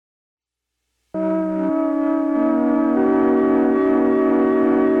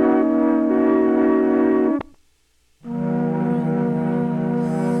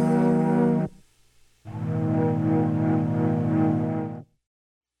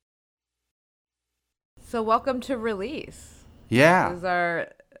So welcome to Release. Yeah. This is our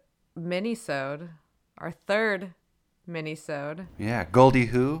Minisode, our third Minisode. Yeah. Goldie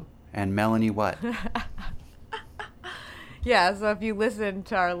who and Melanie what? Yeah, so if you listened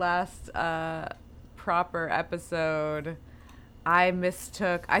to our last proper episode, I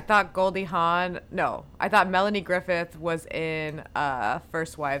thought I thought Melanie Griffith was in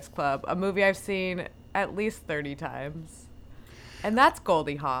First Wives Club, a movie I've seen at least 30 times. And that's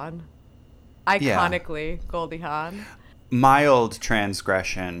Goldie Hawn. Iconically, yeah. Goldie Hawn. Mild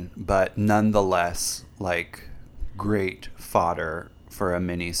transgression, but nonetheless, like, great fodder for a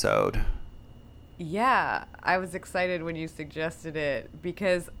minisode. Yeah, I was excited when you suggested it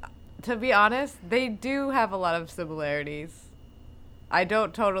because, to be honest, they do have a lot of similarities. I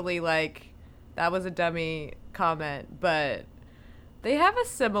don't totally that was a dummy comment, but they have a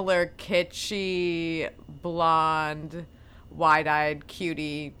similar kitschy, blonde, wide-eyed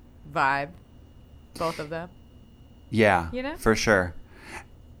cutie vibe, both of them. Yeah, you know? For sure.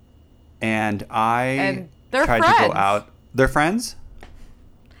 And they're tried friends. to go out. They're friends?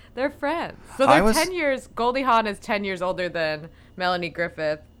 They're friends. So they're 10 years. Goldie Hawn is 10 years older than Melanie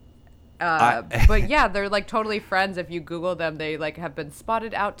Griffith. But yeah, they're like totally friends. If you Google them, they like have been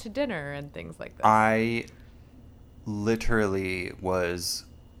spotted out to dinner and things like that. I literally was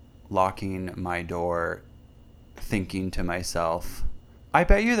locking my door thinking to myself, I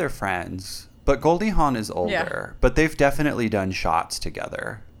bet you they're friends. But Goldie Hawn is older. Yeah. But they've definitely done shots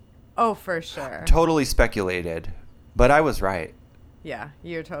together. Oh, for sure. Totally speculated. But I was right. Yeah,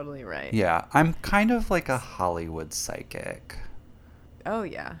 you're totally right. Yeah, I'm kind of like a Hollywood psychic. Oh,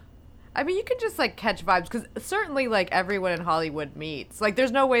 yeah. I mean, you can just, like, catch vibes, because certainly, like, everyone in Hollywood meets. Like,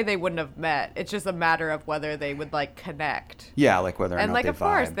 there's no way they wouldn't have met. It's just a matter of whether they would, like, connect. Yeah, like whether or not they vibed. And, like, of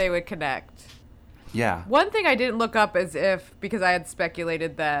course they would connect. Yeah. One thing I didn't look up is because I had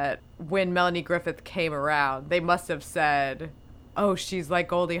speculated that when Melanie Griffith came around, they must have said, oh, she's like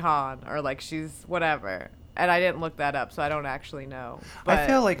Goldie Hawn, or, like, she's whatever. And I didn't look that up, so I don't actually know. But I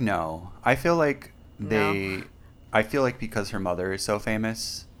feel like no. I feel like because her mother is so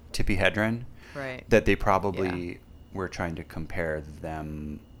famous, Tippi Hedren, right, that they probably were trying to compare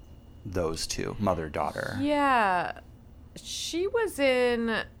those two, mother-daughter. Yeah. She was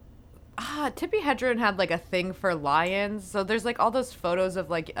in... Tippi Hedren had, like, a thing for lions. So there's, like, all those photos of,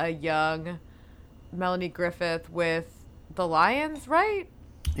 like, a young Melanie Griffith with the lions, right?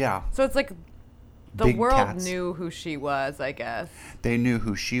 Yeah. So it's, like... The Big world cats. Knew who she was, I guess. They knew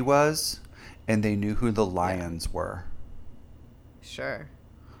who she was, and they knew who the lions were. Sure.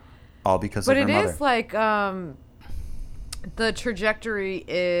 All because of her mother. But it is like, the trajectory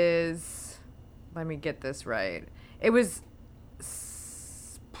is, let me get this right. It was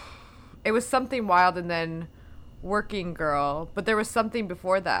Something Wild and then Working Girl, but there was something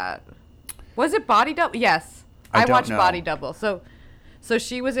before that. Was it Body Double? Yes. I watched Body Double. So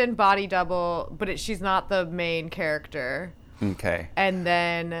she was in Body Double, but she's not the main character. Okay. And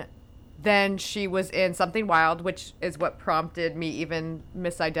then she was in Something Wild, which is what prompted me even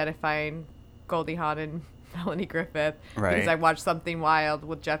misidentifying Goldie Hawn and Melanie Griffith. Right. Because I watched Something Wild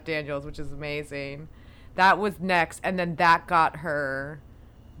with Jeff Daniels, which is amazing. That was next, and then that got her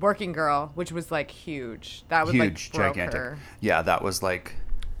Working Girl, which was like huge. That was huge, like broke gigantic. Her. Yeah, that was like,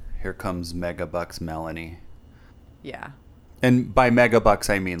 here comes Megabucks Melanie. Yeah. And by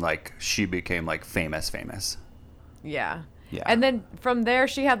megabucks, I mean, like, she became, like, famous. Yeah. Yeah. And then from there,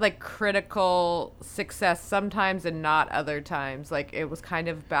 she had, like, critical success sometimes and not other times. Like, it was kind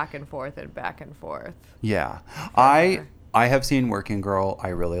of back and forth. Yeah. I have seen Working Girl. I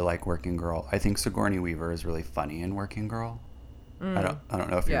really like Working Girl. I think Sigourney Weaver is really funny in Working Girl. I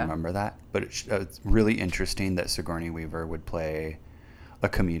don't know if you remember that. But it's really interesting that Sigourney Weaver would play a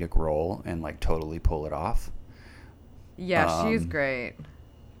comedic role and, like, totally pull it off. Yeah, she's great.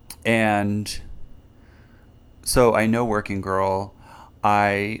 And so I know Working Girl.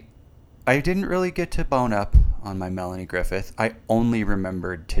 I didn't really get to bone up on my Melanie Griffith. I only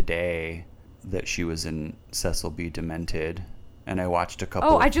remembered today that she was in Cecil B. Demented, and I watched a couple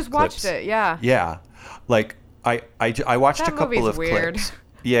of clips. Oh, I just watched it, yeah. Yeah. Like, I watched a couple of weird. Clips.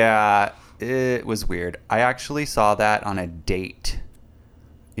 Yeah, it was weird. I actually saw that on a date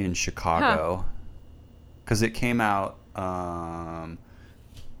in Chicago. Because it came out...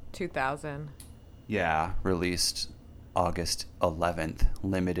 2000. Yeah, released August 11th,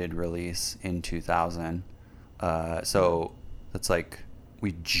 limited release in 2000. So that's like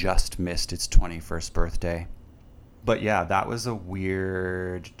we just missed its 21st birthday. But yeah, that was a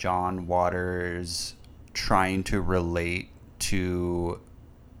weird John Waters trying to relate to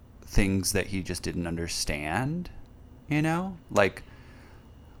things that he just didn't understand, you know? Like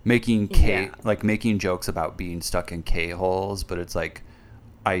making making jokes about being stuck in K-holes, but it's like,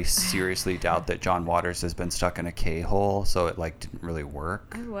 I seriously doubt that John Waters has been stuck in a K-hole, so it like didn't really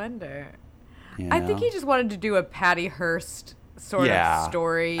work. I wonder. You know? I think he just wanted to do a Patty Hearst sort of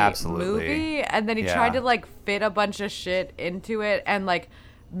story movie, and then he tried to like fit a bunch of shit into it and like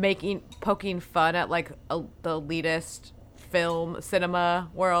poking fun at like the elitist cinema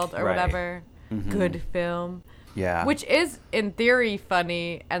world or whatever. Good film. Yeah. Which is in theory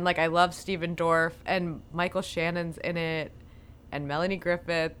funny, and like I love Stephen Dorff, and Michael Shannon's in it, and Melanie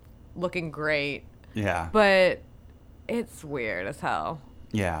Griffith looking great. Yeah. But it's weird as hell.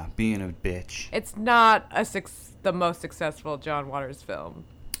 Yeah, being a bitch. It's not the most successful John Waters film.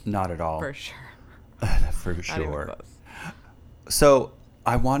 Not at all. For sure. For Not even sure. close. So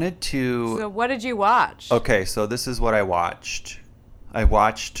I wanted to... So what did you watch? Okay, so this is what I watched. I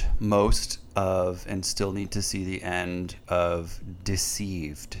watched most of, and still need to see the end of,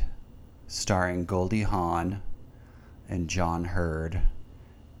 Deceived, starring Goldie Hawn and John Hurd.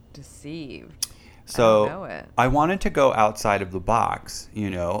 Deceived. So I don't know it. I wanted to go outside of the box, you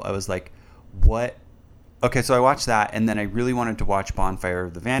know. I was like, what? Okay, so I watched that, and then I really wanted to watch Bonfire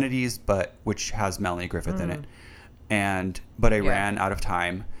of the Vanities, which has Melanie Griffith in it. But I ran out of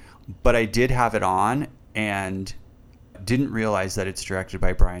time. But I did have it on, and didn't realize that it's directed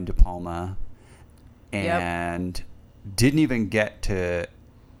by Brian De Palma, and didn't even get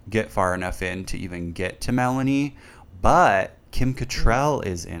far enough in to even get to Melanie, but Kim Cattrall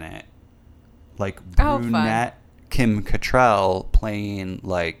is in it, like brunette Kim Cattrall playing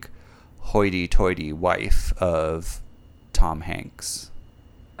like hoity-toity wife of Tom Hanks.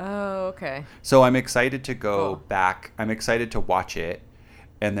 Oh, okay. So I'm excited to go back. I'm excited to watch it,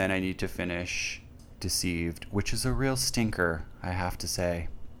 and then I need to finish Deceived, which is a real stinker, I have to say.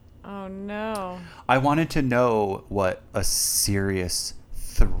 Oh, no. I wanted to know what a serious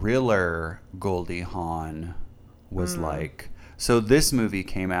thriller Goldie Hawn was like. So this movie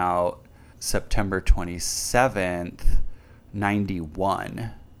came out September 27th,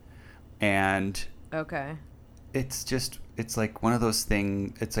 91. And it's like one of those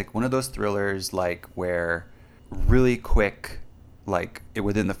things, it's like one of those thrillers like where really quick, like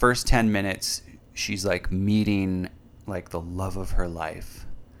within the first 10 minutes, she's like meeting like the love of her life,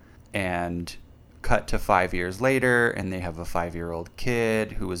 and cut to 5 years later, and they have a 5-year-old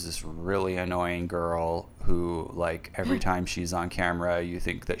kid who is this really annoying girl who like every time she's on camera, you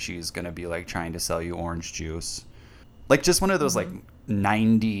think that she's going to be like trying to sell you orange juice. Like just one of those like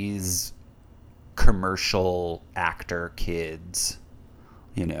 90s commercial actor kids,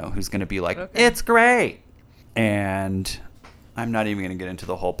 you know, who's going to be like, it's great. And I'm not even going to get into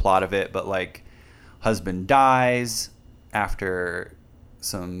the whole plot of it, but like husband dies after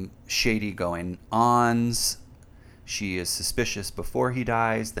some shady going-ons. She is suspicious before he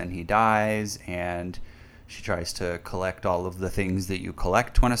dies, then he dies, and she tries to collect all of the things that you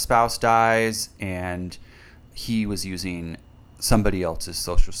collect when a spouse dies, and he was using somebody else's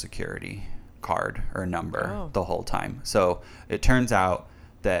social security card or number the whole time. So it turns out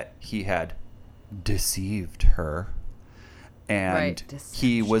that he had deceived her, and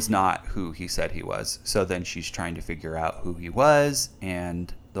he was not who he said he was. So then she's trying to figure out who he was,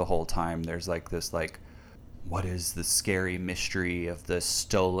 and the whole time there's like this like, what is the scary mystery of the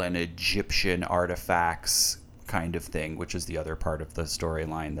stolen Egyptian artifacts kind of thing, which is the other part of the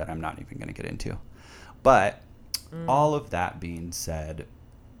storyline that I'm not even going to get into. But all of that being said,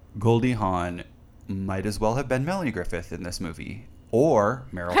 Goldie Hawn might as well have been Melanie Griffith in this movie, or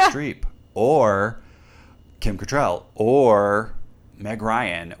Meryl Streep, or Kim Cattrall, or Meg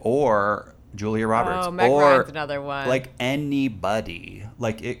Ryan, or Julia Roberts. Oh, Meg Ryan's another one. Like anybody.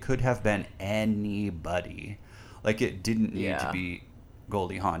 Like it could have been anybody. Like it didn't need to be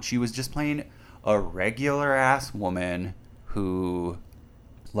Goldie Hawn. She was just playing a regular ass woman who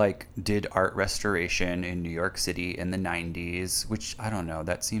like did art restoration in New York City in the 90s, which I don't know,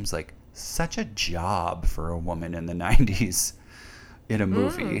 that seems like such a job for a woman in the 90s in a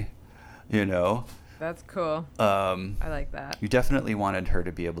movie, you know? That's cool. I like that. You definitely wanted her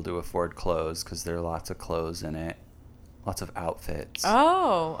to be able to afford clothes because there are lots of clothes in it, lots of outfits.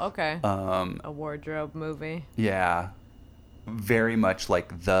 Oh, okay. A wardrobe movie. Yeah. Very much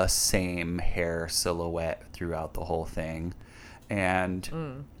like the same hair silhouette throughout the whole thing.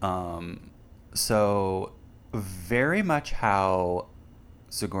 And so very much how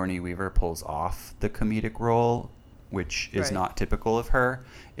Sigourney Weaver pulls off the comedic role, which is not typical of her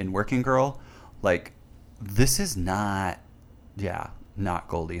in Working Girl. Like, this is not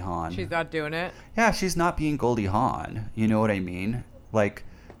Goldie Hawn. She's not doing it? Yeah, she's not being Goldie Hawn. You know what I mean? Like,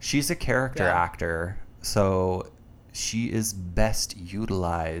 she's a character actor, so she is best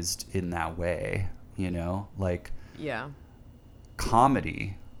utilized in that way, like Yeah.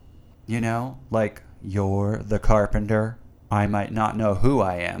 comedy, like you're the carpenter. I might not know who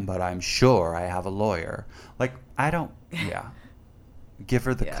I am, but I'm sure I have a lawyer. Like, give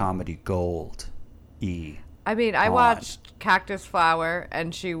her the comedy gold. I mean, I watched Cactus Flower,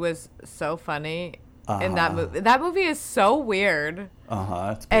 and she was so funny in that movie. That movie is so weird.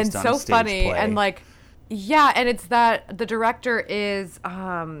 It's based on so a stage funny, play. and like, yeah, and it's that the director is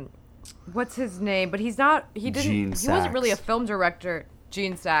what's his name? But he wasn't really a film director.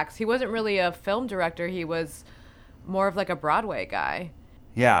 Gene Sachs. He wasn't really a film director. He was more of like a Broadway guy.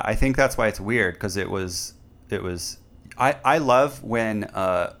 Yeah, I think that's why it's weird, because it was. I love when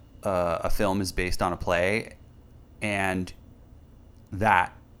a film is based on a play, and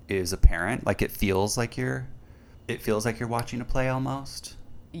that is apparent. Like it feels like you're watching a play almost.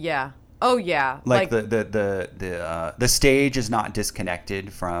 Yeah. Oh yeah. Like the stage is not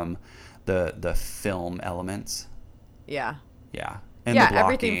disconnected from the film elements. Yeah. Yeah. And yeah,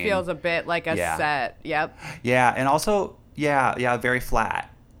 everything feels a bit like a set. Yep. Yeah, and also very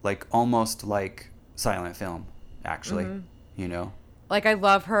flat, like almost like silent film, actually. Like I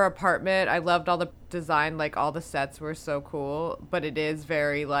love her apartment. I loved all the design. Like all the sets were so cool, but it is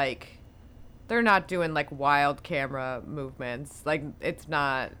very like they're not doing like wild camera movements. Like it's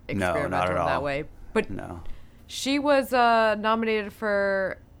not experimental not at all. That way. But no, she was nominated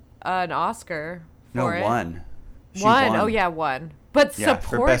for an Oscar for it. Won. Won. Oh yeah, won. But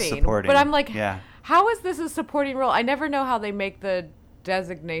for best supporting. But I'm like, how is this a supporting role? I never know how they make the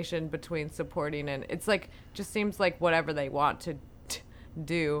designation between supporting and it's like just seems like whatever they want to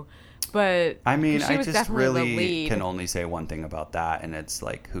do. But I mean, I just really lead. Can only say one thing about that, and it's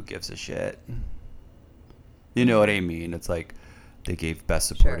like, who gives a shit? You know what I mean? It's like they gave best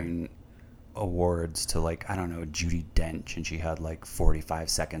supporting awards to like, I don't know, Judi Dench, and she had like 45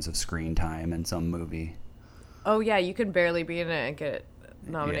 seconds of screen time in some movie. Oh yeah, you can barely be in it and get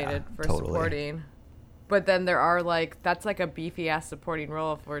nominated for supporting. But then there are like, that's like a beefy ass supporting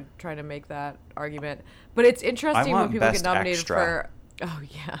role if we're trying to make that argument. But it's interesting when people get nominated for,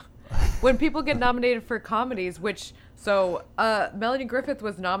 when people get nominated for comedies, Melanie Griffith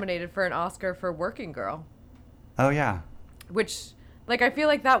was nominated for an Oscar for Working Girl. Oh yeah. Which, like, I feel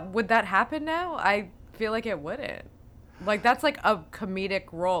like would that happen now? I feel like it wouldn't. Like, that's like a comedic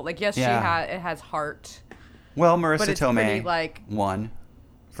role. Like, yes, it has heart. Well, Marissa Tomei won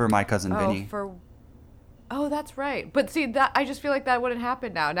for My Cousin Vinny. Oh, that's right. But see, that I just feel like that wouldn't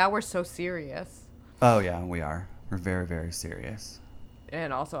happen now. Now we're so serious. Oh yeah, we are. We're very, very serious.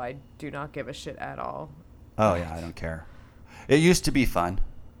 And also, I do not give a shit at all. Oh yeah, I don't care. It used to be fun,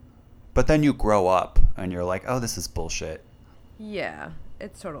 but then you grow up and you're like, oh, this is bullshit. Yeah,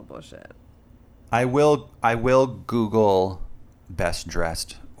 it's total bullshit. I will Google best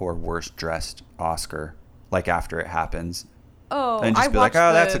dressed or worst dressed Oscar, like after it happens. Oh, and just I be like,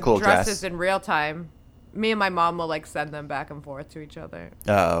 oh, that's a cool dress. Dresses in real time. Me and my mom will like send them back and forth to each other.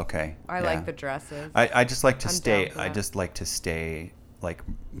 Oh, okay. I like the dresses. I just like to stay like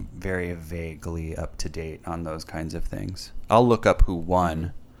very vaguely up to date on those kinds of things. I'll look up who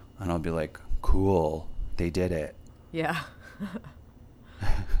won and I'll be like, cool, they did it. Yeah.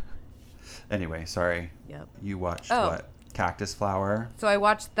 Anyway, sorry. Yep. You watched what? Cactus Flower? So I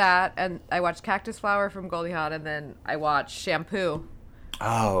watched that, and I watched Cactus Flower from Goldie Hawn, and then I watched Shampoo.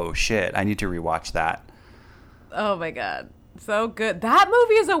 Oh, shit. I need to rewatch that. Oh, my God. So good. That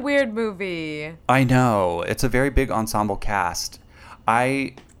movie is a weird movie. I know. It's a very big ensemble cast.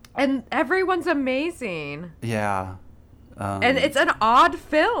 And everyone's amazing. Yeah. And it's an odd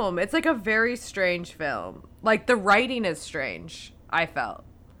film. It's like a very strange film. Like, the writing is strange, I felt.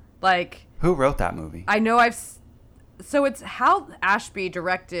 Like... Who wrote that movie? I know So it's Hal Ashby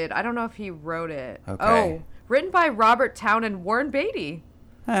directed. I don't know if he wrote it. Okay. Oh, written by Robert Towne and Warren Beatty.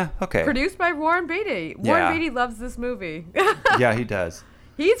 Okay. Produced by Warren Beatty. Warren Beatty loves this movie. Yeah, he does.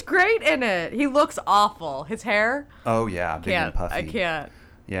 He's great in it. He looks awful. His hair. Oh, yeah. Big and puffy. I can't.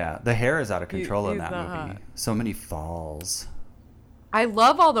 Yeah. The hair is out of control in he's that not movie. hot. So many falls. I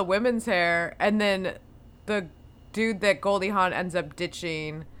love all the women's hair. And then the dude that Goldie Hawn ends up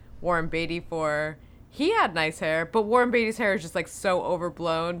ditching Warren Beatty for... He had nice hair, but Warren Beatty's hair is just like so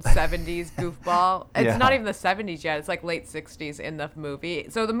overblown, 70s goofball. It's not even the 70s yet. It's like late 60s in the movie.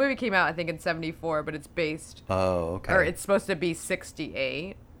 So the movie came out, I think, in 74, but it's based... Oh, okay. Or it's supposed to be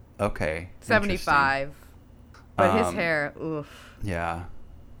 68. Okay. 75. But his hair, oof. Yeah.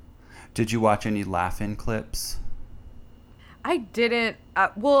 Did you watch any laugh-in clips? I didn't.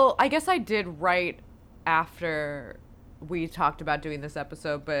 Well, I guess I did right after we talked about doing this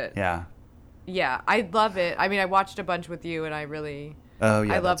episode, but... Yeah. Yeah, I love it. I mean, I watched a bunch with you, and I really... Oh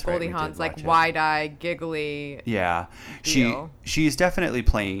yeah, I love that's right. Goldie We Hawn's did like watch it. wide-eyed, giggly Yeah, deal. she's definitely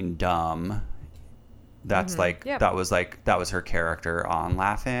playing dumb. That's Yep. that was her character on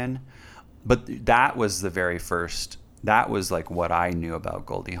Laugh-In. But that was the very first. That was like what I knew about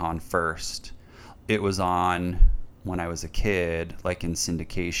Goldie Hawn first. It was on when I was a kid, like in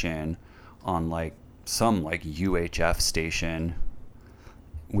syndication, on like some like UHF station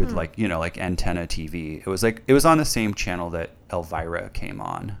with like like antenna TV. It was on the same channel that Elvira came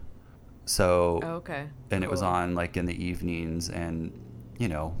on. So Okay. and it was Cool. on like in the evenings, and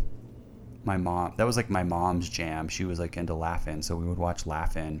my mom, that was like my mom's jam. She was like into Laugh-In, so we would watch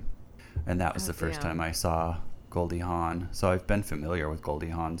Laugh-In, and that was the first damn. time I saw Goldie Hawn. So I've been familiar with Goldie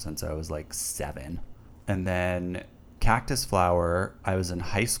Hawn since I was like 7. And then Cactus Flower, I was in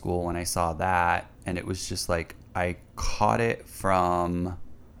high school when I saw that, and it was just like I caught it from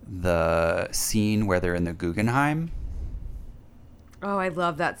the scene where they're in the Guggenheim. Oh, I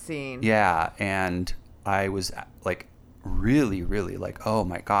love that scene. Yeah, and I was like really, really like, oh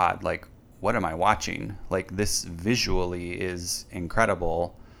my God, like what am I watching? Like this visually is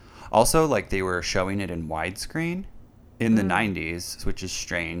incredible. Also, like they were showing it in widescreen in the 90s, which is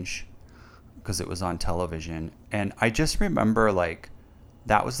strange because it was on television. And I just remember like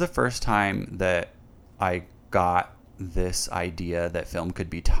that was the first time that I got this idea that film could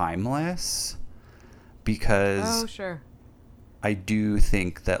be timeless, because Oh, sure. I do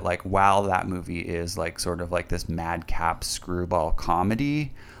think that like while that movie is like sort of like this madcap screwball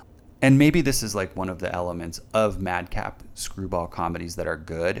comedy, and maybe this is like one of the elements of madcap screwball comedies that are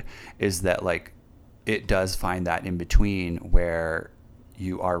good, is that like it does find that in between where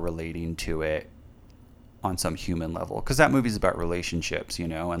you are relating to it on some human level, because that movie's about relationships,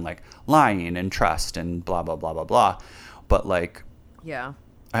 and like lying and trust and blah blah blah blah blah. But like Yeah.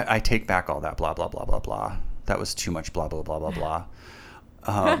 I take back all that blah blah blah blah blah. That was too much blah blah blah blah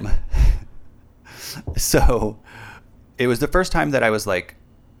blah. So it was the first time that I was like,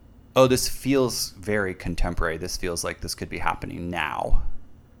 oh, this feels very contemporary. This feels like this could be happening now,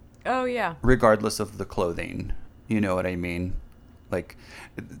 Oh, yeah. regardless of the clothing. You know what I mean? Like,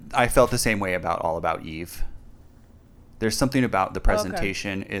 I felt the same way about All About Eve. There's something about the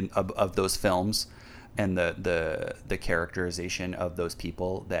presentation of those films and the characterization of those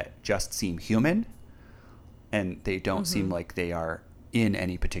people that just seem human, and they don't seem like they are in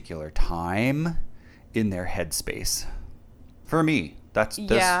any particular time in their headspace. For me, those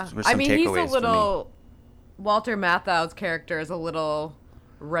were some I mean, he's takeaways a for me. little... Walter Matthau's character is a little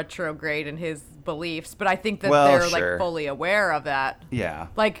retrograde in his beliefs, but I think that they're sure. like fully aware of that. Yeah.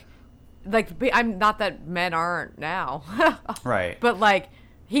 Like I'm not that men aren't now. Right. But like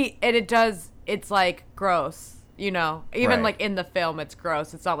it's like gross, even Right. like in the film it's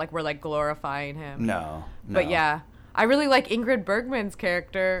gross. It's not like we're like glorifying him. No. But yeah, I really like Ingrid Bergman's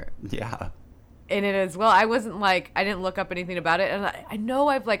character Yeah. in it as well. I didn't look up anything about it, and I know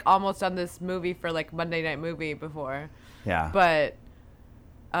I've like almost done this movie for like Monday Night Movie before. Yeah. But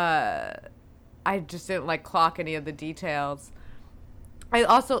I just didn't like clock any of the details. I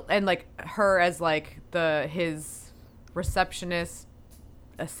also, and like her as like his receptionist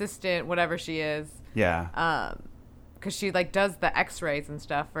assistant, whatever she is, Yeah. because she like does the x-rays and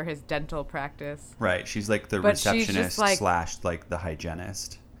stuff for his dental practice. Right. She's like the But she's receptionist just, like- / like the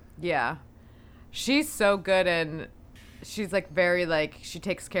hygienist. Yeah, she's so good, and she's like very like, she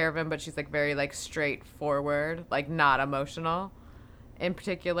takes care of him, but she's like very like straightforward, like not emotional in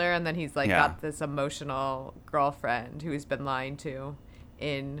particular. And then he's like got this emotional girlfriend who he's been lying to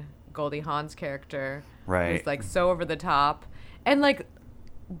in Goldie Hawn's character. Right. Who's like so over the top. And like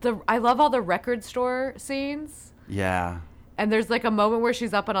I love all the record store scenes. Yeah. And there's like a moment where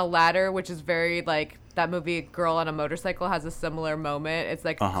she's up on a ladder, which is very like that movie Girl on a Motorcycle has a similar moment. It's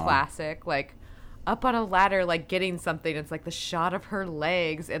like classic, like up on a ladder, like getting something. It's like the shot of her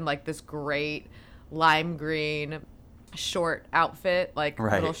legs in like this great lime green short outfit, like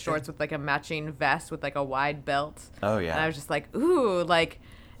little shorts with like a matching vest with like a wide belt. Oh yeah. And I was just like, ooh, like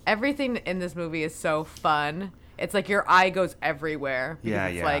everything in this movie is so fun. It's like your eye goes everywhere. Yeah,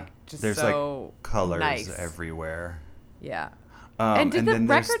 It's yeah. like just There's so like colors nice. everywhere. Yeah. And did the then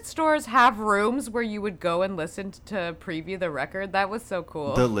there's record stores have rooms where you would go and listen to preview the record? That was so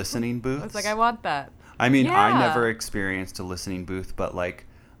cool. the listening booths? I was like, I want that. I mean, I Yeah. never experienced a listening booth, but like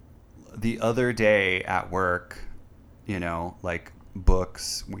the other day at work, like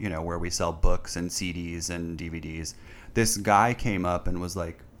books, where we sell books and CDs and DVDs, this guy came up and was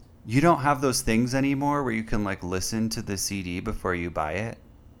like, you don't have those things anymore where you can like listen to the CD before you buy it?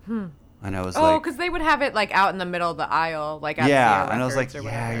 And I was Oh, like, because they would have it like out in the middle of the aisle, like at yeah. Sierra And I was like, Records or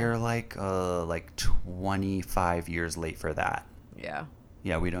yeah, whatever. you're like 25 years late for that. Yeah.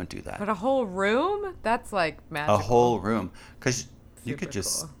 Yeah, we don't do that. But a whole room? That's like magical. A whole room, because you could Super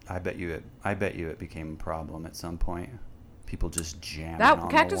just. cool. I bet you it became a problem at some point. People just jamming That on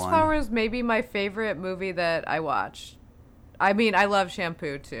Cactus the one. Flower is maybe my favorite movie that I watched. I mean, I love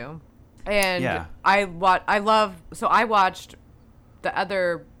Shampoo too, and Yeah. I watched the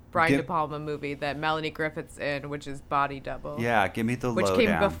other Brian Give- De Palma movie that Melanie Griffith's in, which is Body Double. Yeah, give me the which lowdown.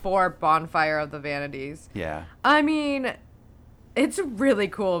 came before Bonfire of the Vanities. Yeah. I mean, it's a really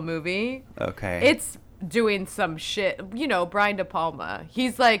cool movie. Okay. It's doing some shit. You know, Brian De Palma.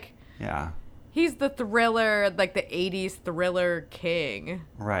 He's like, Yeah. he's the thriller, like the 80s thriller king.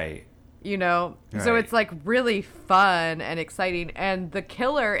 Right. You know? So Right. it's like really fun and exciting. And the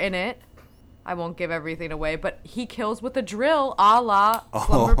killer in it, I won't give everything away, but he kills with a drill a la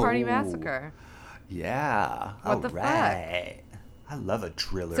Slumber Party Oh. Massacre. Yeah. What the fuck? Right. I love a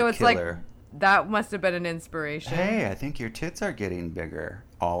driller So it's killer. like, that must have been an inspiration. Hey, I think your tits are getting bigger.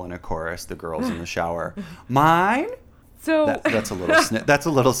 All in a chorus, the girls in the shower. Mine? So, That's a little that's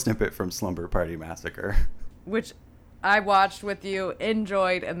a little snippet from Slumber Party Massacre. which I watched with you,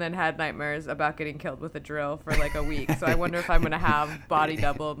 enjoyed, and then had nightmares about getting killed with a drill for like a week. So I wonder if I'm going to have body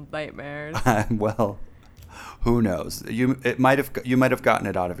double nightmares. Well, who knows? You might have gotten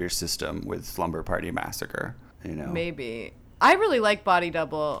it out of your system with Slumber Party Massacre. You know. Maybe. I really like Body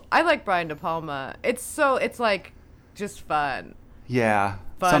Double. I like Brian De Palma. It's like just fun. Yeah.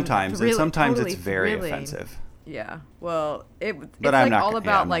 Fun, Sometimes, really, and sometimes totally it's very thrilling. offensive. Yeah. Well, it's But I'm like not all gonna-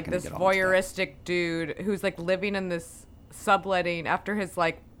 yeah, about I'm not like gonna this get all into that. voyeuristic dude who's like living in this subletting after his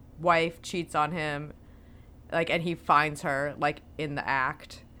like wife cheats on him, like, and he finds her like in the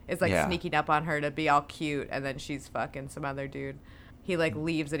act. Is like Yeah. sneaking up on her to be all cute, and then she's fucking some other dude. He like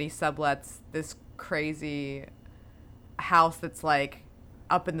leaves and he sublets this crazy house that's like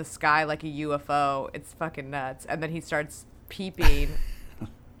up in the sky like a UFO. It's fucking nuts. And then he starts peeping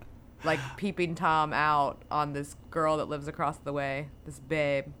like peeping Tom out on this girl that lives across the way, this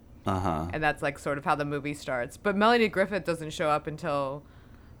babe. Uh-huh. And that's like sort of how the movie starts. But Melanie Griffith doesn't show up until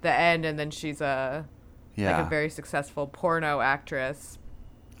the end, and then she's like Yeah. a very successful porno actress,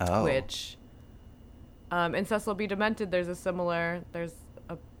 Oh. which in Cecil B. Demented there's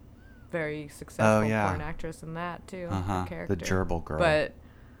a very successful yeah. porn actress in that too. Uh-huh. The character. The gerbil girl. But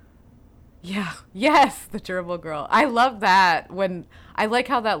yeah, yes, the gerbil girl. I love that I like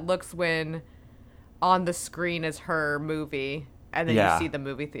how that looks when on the screen is her movie and then Yeah. you see the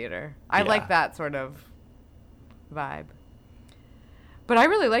movie theater. I Yeah. like that sort of vibe. But I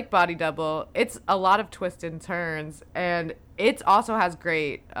really like Body Double. It's a lot of twists and turns, and it also has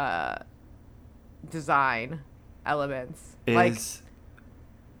great design elements. Like Is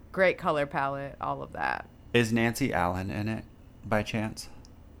great color palette, all of that. Nancy Allen in it by chance?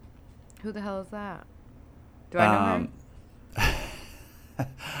 Who the hell is that? Do I know her?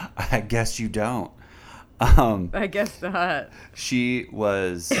 I guess you don't. I guess not. She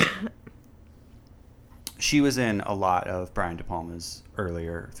was in a lot of Brian De Palma's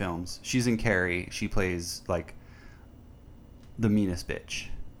earlier films. She's in Carrie. She plays like the meanest bitch,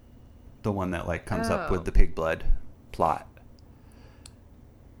 the one that like comes up Oh. with the pig blood plot.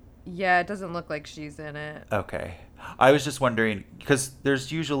 Yeah, it doesn't look like she's in it. Okay. I was just wondering, because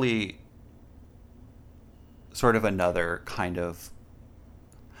there's usually sort of another kind of...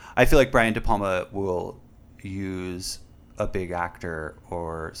 I feel like Brian De Palma will use a big actor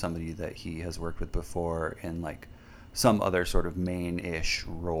or somebody that he has worked with before in like some other sort of main-ish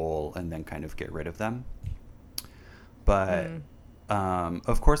role and then kind of get rid of them. But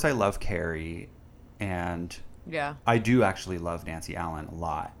of course I love Carrie, and Yeah. I do actually love Nancy Allen a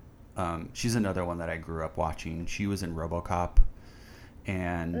lot. She's another one that I grew up watching. She was in RoboCop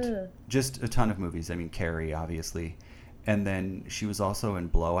and just a ton of movies. I mean, Carrie, obviously. And then she was also in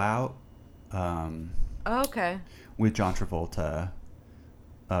Blowout Okay. with John Travolta,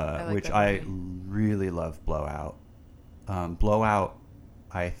 like which that I movie. really love Blowout. Blowout,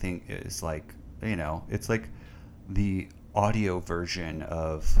 I think, is like, you know, it's like the audio version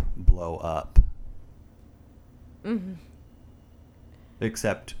of Blow Up. Mm-hmm.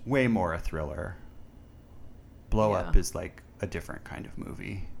 Except way more a thriller. Blow Up Yeah. is like a different kind of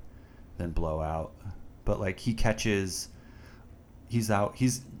movie than Blowout. But like he's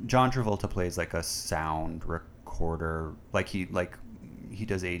John Travolta plays like a sound recorder, like he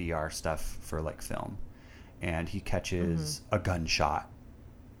does ADR stuff for like film, and he catches a gunshot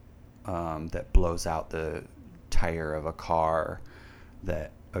that blows out the tire of a car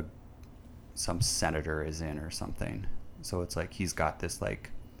that some senator is in or something. So it's like he's got this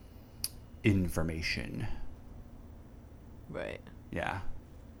like information. Right. Yeah.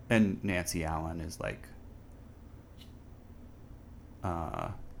 And Nancy Allen is like,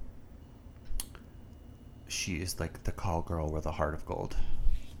 she is like the call girl with a heart of gold.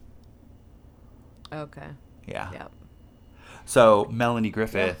 Okay. Yeah. Yep. So Melanie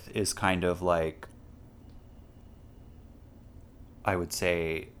Griffith is kind of like, I would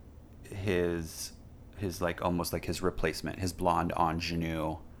say, his like almost like his replacement, his blonde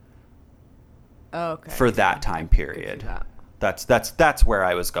ingenue. Okay. For that time period. That's where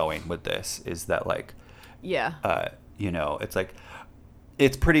I was going with this, is that like, yeah. It's like,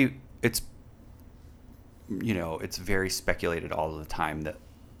 it's very speculated all the time that,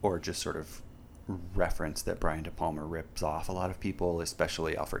 or just sort of reference that Brian De Palma rips off a lot of people,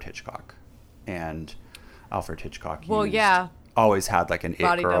 especially Alfred Hitchcock. And Alfred Hitchcock always had like an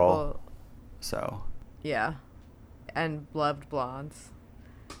body it girl. Double. So. Yeah. And loved blondes.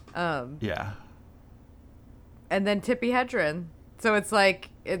 Yeah. And then Tippi Hedren. So it's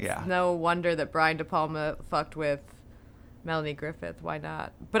like, it's no wonder that Brian De Palma fucked with Melanie Griffith. Why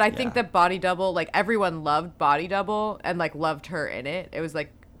not? But I think that Body Double, like, everyone loved Body Double and, like, loved her in it. It was,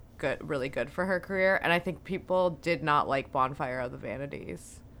 like, good, really good for her career. And I think people did not like Bonfire of the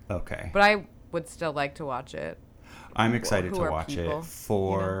Vanities. Okay. But I would still like to watch it. I'm excited to watch it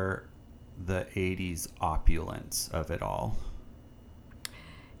for the 80s opulence of it all.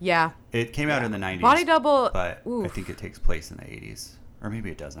 Yeah. It came out in the 90s. Body Double. But I think it takes place in the 80s. Or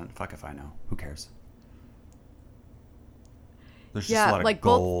maybe it doesn't. Fuck if I know. Who cares? There's just a lot of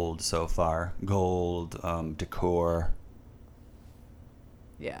gold so far. Gold, decor.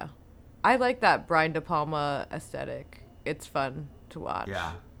 Yeah. I like that Brian De Palma aesthetic. It's fun to watch.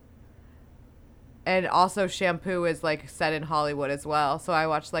 Yeah. And also Shampoo is like set in Hollywood as well. So I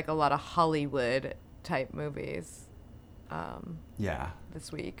watched like a lot of Hollywood type movies. This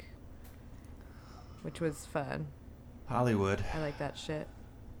week, which was fun. Hollywood. I like that shit.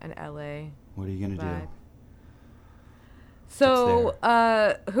 And LA. What are you gonna do? So,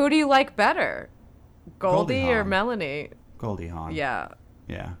 who do you like better, Goldie or Melanie? Goldie Hawn. Yeah.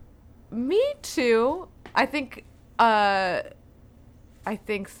 Yeah. Me too. I think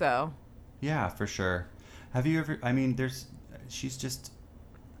so. Yeah, for sure. Have you ever? I mean,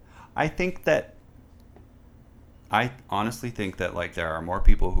 I honestly think that like there are more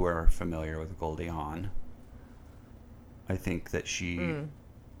people who are familiar with Goldie Hawn. I think that she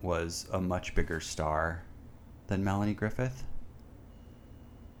was a much bigger star than Melanie Griffith.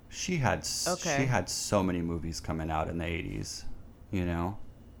 She had so many movies coming out in the 80s, you know?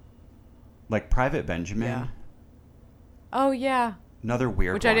 Like Private Benjamin. Yeah. Oh, yeah. Another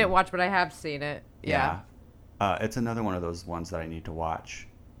weird Which one. I didn't watch, but I have seen it. Yeah. It's another one of those ones that I need to watch.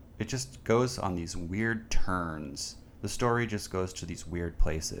 It just goes on these weird turns. The story just goes to these weird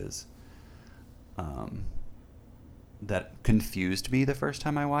places that confused me the first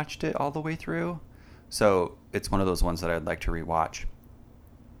time I watched it all the way through. So it's one of those ones that I'd like to rewatch.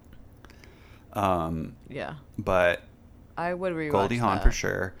 Yeah. But I would rewatch Goldie Hawn that. for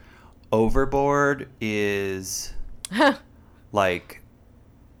sure. Overboard is like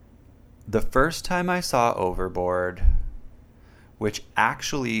the first time I saw Overboard, which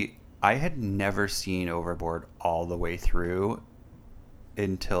actually I had never seen Overboard all the way through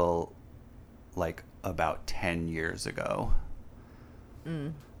until like about 10 years ago.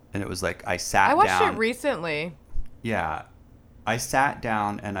 And it was like I watched it recently. Yeah. I sat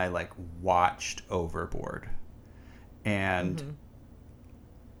down and I like watched Overboard. And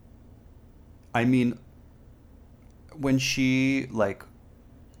I mean, when she like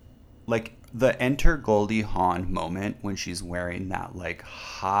the enter Goldie Hawn moment when she's wearing that like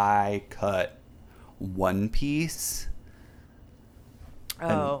high cut one piece.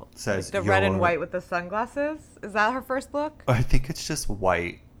 Oh, says like the red and white with the sunglasses? Is that her first look? I think it's just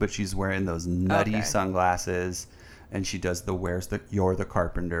white, but she's wearing those nutty sunglasses, and she does the "You're the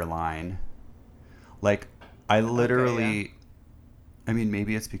Carpenter" line. Like, I literally, I mean,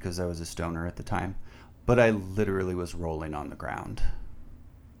 maybe it's because I was a stoner at the time, but I literally was rolling on the ground.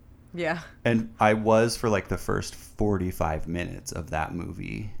 Yeah. And I was for like the first 45 minutes of that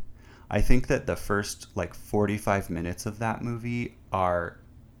movie. I think that the first like 45 minutes of that movie are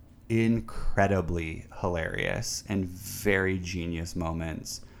incredibly hilarious and very genius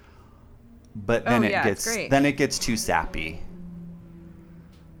moments. But then it gets too sappy.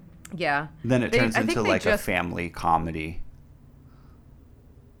 Yeah. Then it turns into like a family comedy.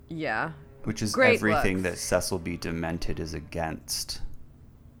 Yeah. Which is great everything that Cecil B. Demented is against.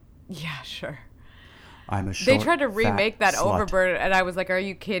 Yeah, sure. I'm a short, they tried to remake that slut. Overboard, and I was like, "Are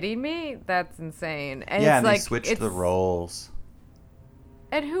you kidding me? That's insane!" And yeah, it's and like they switched the roles.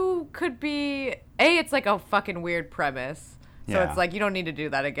 And who could be... It's like a fucking weird premise. So Yeah. it's like, you don't need to do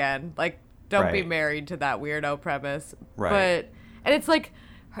that again. Like, don't be Right. married to that weirdo premise. Right. And it's like,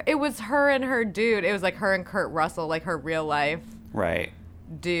 it was her and her dude. It was like her and Kurt Russell, like her real life Right.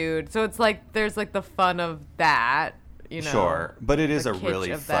 dude. So it's like, there's like the fun of that, you know. Sure. But it is the a kitsch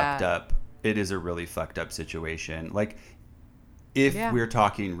really of fucked that. up. It is a really fucked up situation. Like, if Yeah. we're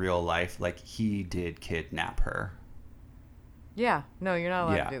talking real life, like, he did kidnap her. Yeah. No, you're not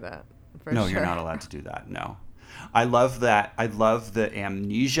allowed Yeah. to do that. No, you're not allowed to do that. No. I love that. I love the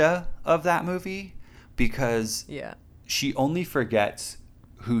amnesia of that movie because Yeah. she only forgets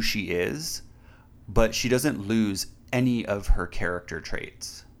who she is, but she doesn't lose any of her character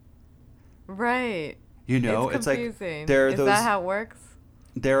traits. Right. You know, it's like confusing. there are Is those that how it works?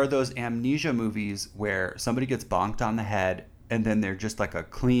 there are those amnesia movies where somebody gets bonked on the head and then they're just like a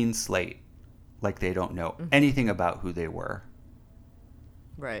clean slate, like they don't know anything about who they were.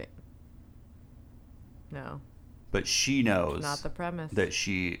 Right. No. But she knows Not the premise. that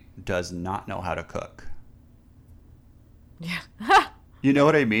she does not know how to cook. Yeah. You know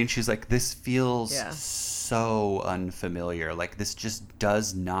what I mean? She's like, this feels Yeah. so unfamiliar. Like, this just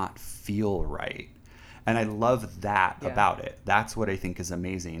does not feel right. And I love that Yeah. about it. That's what I think is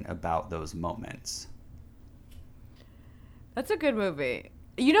amazing about those moments. That's a good movie.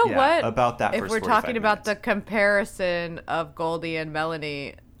 You know Yeah, what? about that If first we're 45 talking about minutes. the comparison of Goldie and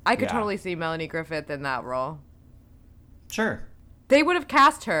Melanie, I could Yeah. totally see Melanie Griffith in that role. Sure. They would have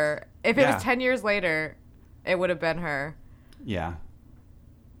cast her. If it Yeah. was 10 years later, it would have been her. Yeah.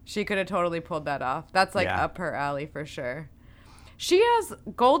 She could have totally pulled that off. That's like Yeah. up her alley for sure.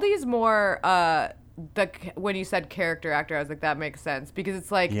 Goldie's more, when you said character actor, I was like, that makes sense. Because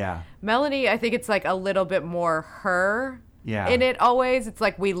it's like, Yeah. Melanie, I think it's like a little bit more her Yeah. in it always. It's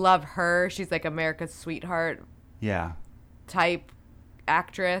like, we love her. She's like America's sweetheart Yeah. type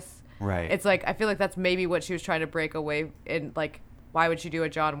actress. Right. It's like, I feel like that's maybe what she was trying to break away in. Like, why would she do a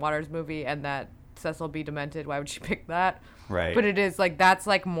John Waters movie and that Cecil B. Demented? Why would she pick that? Right. But it is like, that's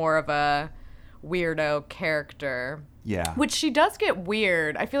like more of a weirdo character. Yeah. Which she does get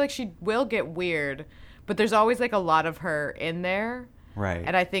weird. I feel like she will get weird, but there's always like a lot of her in there. Right.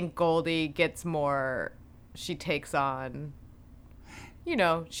 And I think Goldie gets more, she takes on, you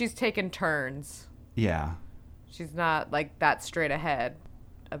know, she's taken turns. Yeah. She's not like that straight ahead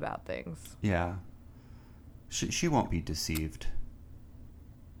about things. Yeah. She won't be deceived.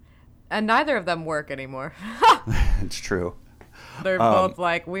 And neither of them work anymore. It's true. They're both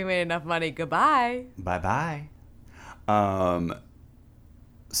like, we made enough money. Goodbye. Bye-bye.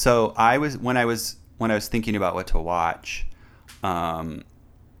 So when I was thinking about what to watch, I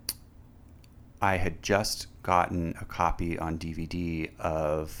had just gotten a copy on DVD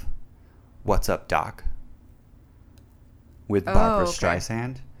of What's Up, Doc? With Barbara okay.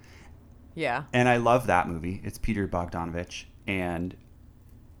 Streisand. Yeah. And I love that movie. It's Peter Bogdanovich. And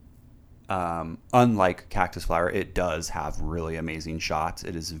unlike Cactus Flower, it does have really amazing shots.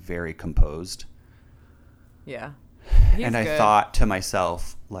 It is very composed. Yeah. And I good. thought to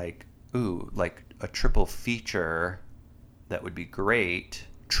myself, like, ooh, like a triple feature, that would be great.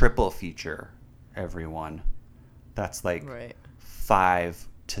 Triple feature, everyone. That's like Right. 5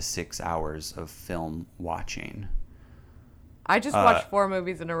 to 6 hours of film watching. I just watched 4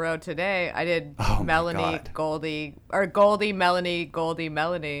 movies in a row today. I did Oh my Melanie, God. Goldie, Goldie,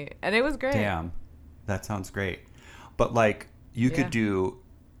 Melanie, and it was great. Damn, that sounds great. But like, you Yeah. could do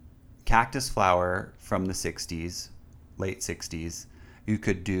Cactus Flower from the 60s, late 60s. You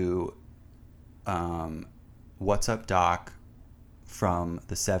could do What's Up, Doc from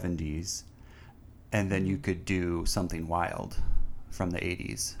the 70s. And then you could do Something Wild from the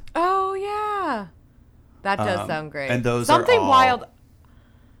 80s. Oh yeah, that does sound great. And those Something are all Wild.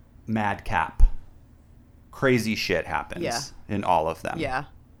 madcap. Crazy shit happens Yeah. in all of them. Yeah,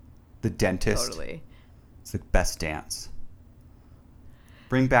 The Dentist. totally. It's the best dance.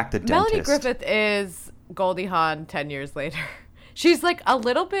 Bring back the Melanie Dentist. Griffith is Goldie Hawn 10 years later. She's like a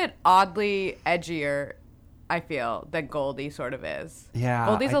little bit oddly edgier, I feel, than Goldie sort of is. Yeah,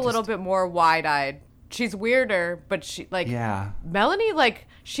 Goldie's I a little just- bit more wide-eyed. She's weirder, but she like Yeah. Melanie, like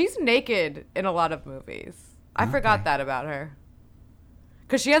she's naked in a lot of movies. I forgot Okay. that about her.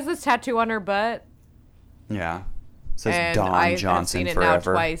 Cause she has this tattoo on her butt, Yeah. It says and Dawn I have Johnson seen it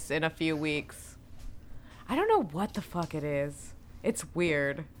forever. now twice in a few weeks. I don't know what the fuck it is. It's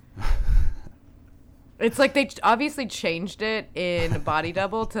weird. It's like they obviously changed it in Body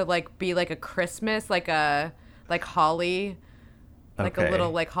Double to like be like a Christmas, like holly, like a Okay.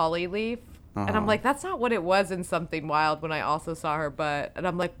 little like holly leaf. And I'm Uh-huh. like, that's not what it was in Something Wild when I also saw her butt. And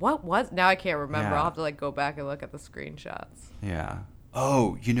I'm like, what was? Now I can't remember. Yeah. I'll have to like go back and look at the screenshots. Yeah.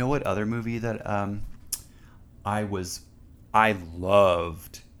 Oh, you know what other movie that I was I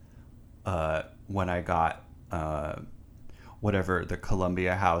loved when I got whatever the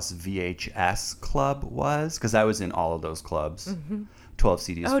Columbia House VHS club was, because I was in all of those clubs. 12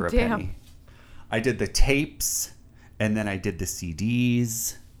 CDs for a penny. I did the tapes, and then I did the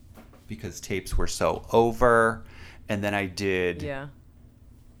CDs because tapes were so over, and then I did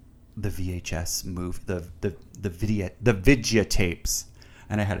the VHS the videotapes,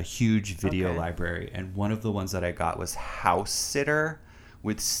 and I had a huge video library, and one of the ones that I got was House Sitter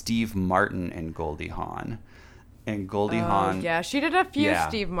with Steve Martin and Goldie Hawn. And Goldie Hawn, yeah, she did a few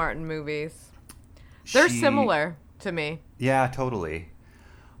Steve Martin movies. They're similar to me. Yeah, totally.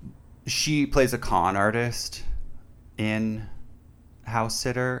 She plays a con artist in House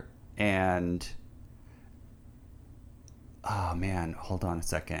Sitter, and oh man, hold on a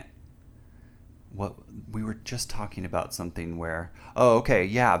second. What we were just talking about something where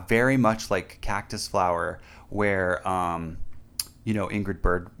very much like Cactus Flower, where Ingrid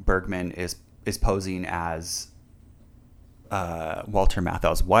Bergman is posing as Walter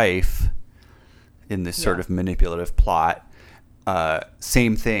Matthau's wife in this sort of manipulative plot.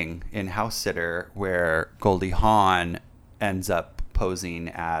 Same thing in House Sitter, where Goldie Hawn ends up posing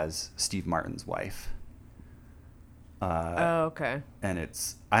as Steve Martin's wife. Okay. And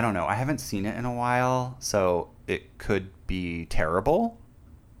it's, I don't know, I haven't seen it in a while, so it could be terrible,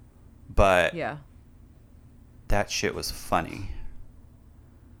 but that shit was funny.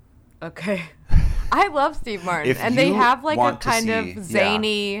 Okay. I love Steve Martin, and they have like a kind of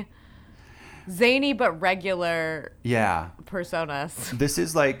zany but regular personas. This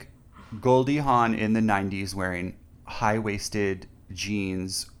is like Goldie Hawn in the 90s wearing high-waisted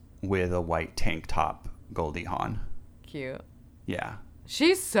jeans with a white tank top. Goldie Hawn. Cute. Yeah.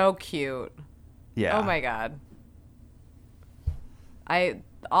 She's so cute. Yeah. Oh my God.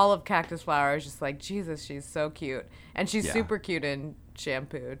 All of Cactus Flower is just like, Jesus, she's so cute. And she's super cute in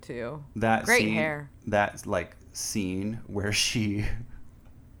Shampoo too. Great hair. That like scene where she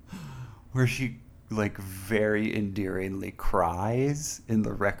like very endearingly cries in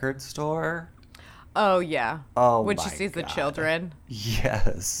the record store. Oh yeah. Oh, when she sees the children.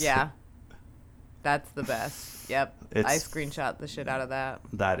 Yes. Yeah. That's the best. Yep. I screenshot the shit out of that.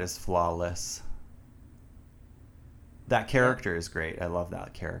 That is flawless. That character is great. I love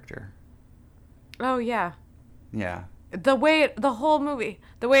that character. Oh yeah. Yeah. The whole movie,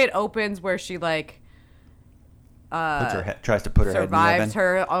 the way it opens, where she like tries to put her survives head in the oven.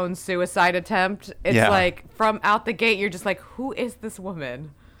 her own suicide attempt. It's like from out the gate, you're just like, who is this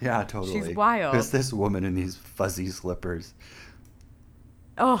woman? Yeah, totally. She's wild. Who's this woman in these fuzzy slippers?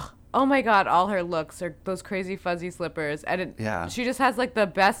 Oh my God! All her looks are those crazy fuzzy slippers, and she just has like the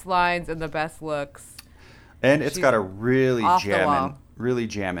best lines and the best looks. And it's got a really jamming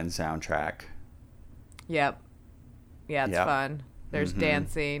soundtrack. Yep. Yeah, it's fun. There's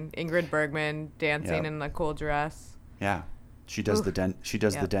dancing. Ingrid Bergman dancing in a cool dress. Yeah, she does the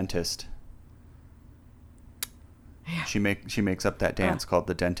dentist. Yeah. She makes up that dance called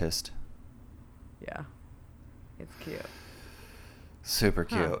the dentist. Yeah, it's cute. Super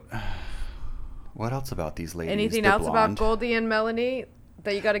cute. What else about these ladies? Anything else about Goldie and Melanie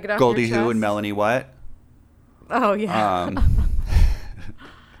that you got to get off Goldie your chest? who and Melanie what? Oh yeah.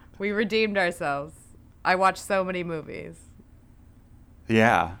 We redeemed ourselves. I watched so many movies.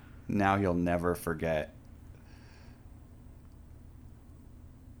 Yeah. Now you'll never forget.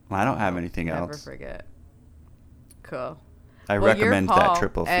 Well, I don't have anything else. Never forget. Cool. I recommend that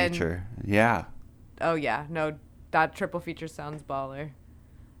triple feature. Yeah. Oh, yeah. No, that triple feature sounds baller.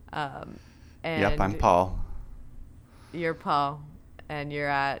 Yep, I'm Paul. You're Paul. And you're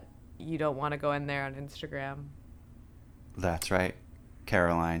at You Don't Want to Go In There on Instagram. That's right.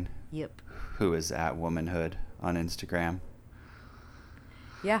 Caroline. Yep. Who is at Womanhood on Instagram.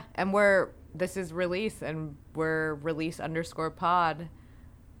 Yeah, and this is Release, and we're release_pod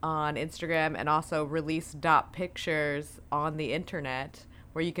on Instagram, and also release.pictures on the internet,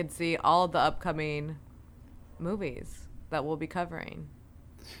 where you can see all of the upcoming movies that we'll be covering.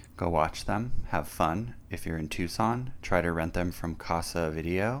 Go watch them. Have fun. If you're in Tucson, try to rent them from Casa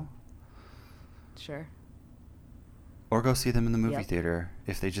Video. Sure. Or go see them in the movie theater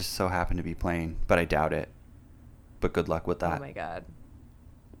if they just so happen to be playing, but I doubt it. But good luck with that. Oh my God.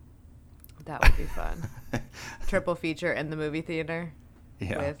 That would be fun. Triple feature in the movie theater.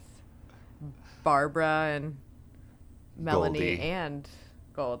 Yeah. With Barbara and Melanie Goldie. and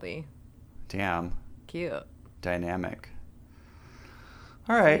Goldie. Damn. Cute. Dynamic.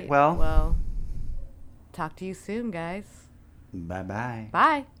 All right, Sweet. Well, talk to you soon, guys. Bye-bye.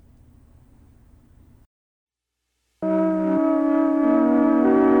 Bye.